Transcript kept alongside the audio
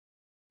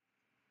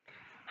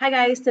Hi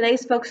guys,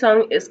 today's folk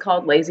song is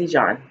called Lazy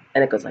John,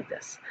 and it goes like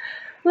this.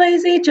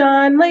 Lazy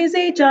John,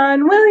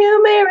 will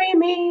you marry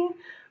me?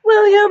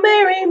 Will you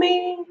marry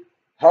me?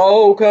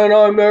 How can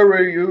I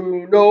marry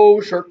you? No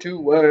shirt to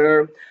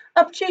wear.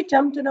 Up she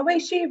jumped and away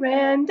she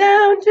ran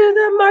down to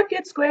the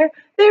market square.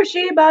 There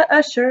she bought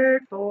a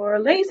shirt for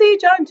Lazy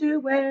John to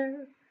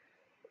wear.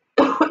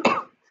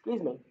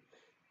 Excuse me.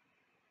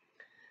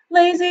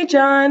 Lazy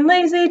John,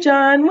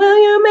 will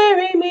you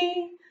marry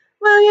me?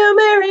 Will you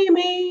marry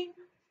me?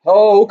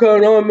 How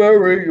can I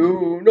marry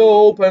you?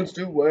 No pants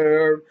to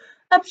wear.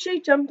 Up she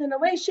jumped and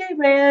away she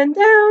ran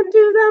down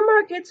to the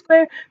market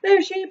square.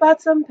 There she bought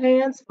some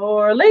pants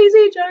for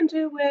Lazy John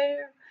to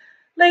wear.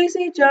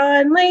 Lazy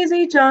John,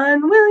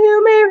 will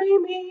you marry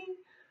me?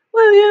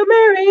 Will you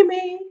marry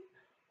me?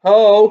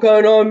 How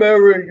can I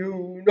marry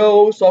you?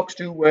 No socks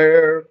to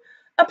wear.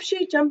 Up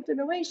she jumped and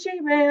away she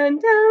ran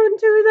down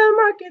to the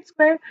market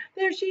square.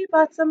 There she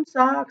bought some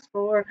socks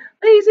for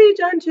Lazy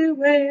John to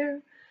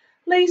wear.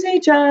 Lazy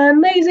John,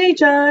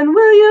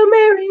 will you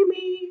marry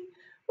me?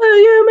 Will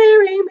you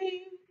marry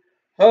me?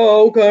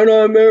 How can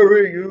I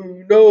marry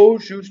you? No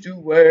shoes to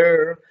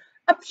wear.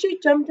 Up she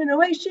jumped and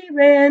away she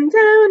ran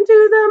down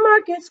to the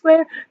market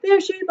square.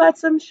 There she bought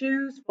some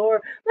shoes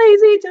for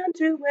Lazy John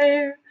to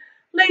wear.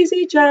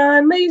 Lazy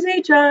John,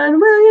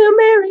 will you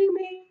marry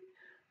me?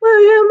 Will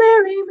you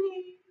marry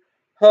me?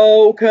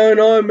 How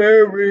can I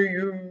marry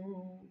you?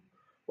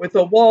 With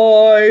a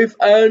wife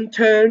and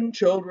 10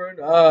 children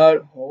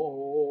at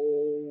home.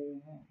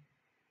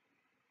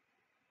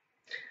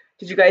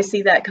 Did you guys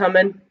see that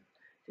coming?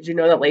 Did you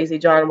know that Lazy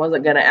John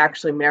wasn't going to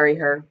actually marry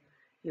her?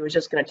 He was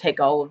just going to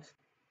take all of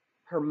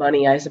her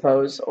money, I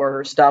suppose, or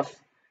her stuff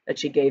that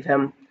she gave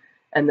him,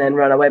 and then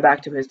run away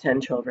back to his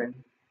 10 children.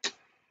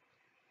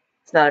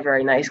 It's not a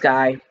very nice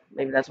guy.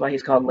 Maybe that's why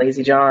he's called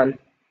Lazy John.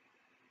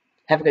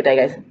 Have a good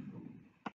day, guys.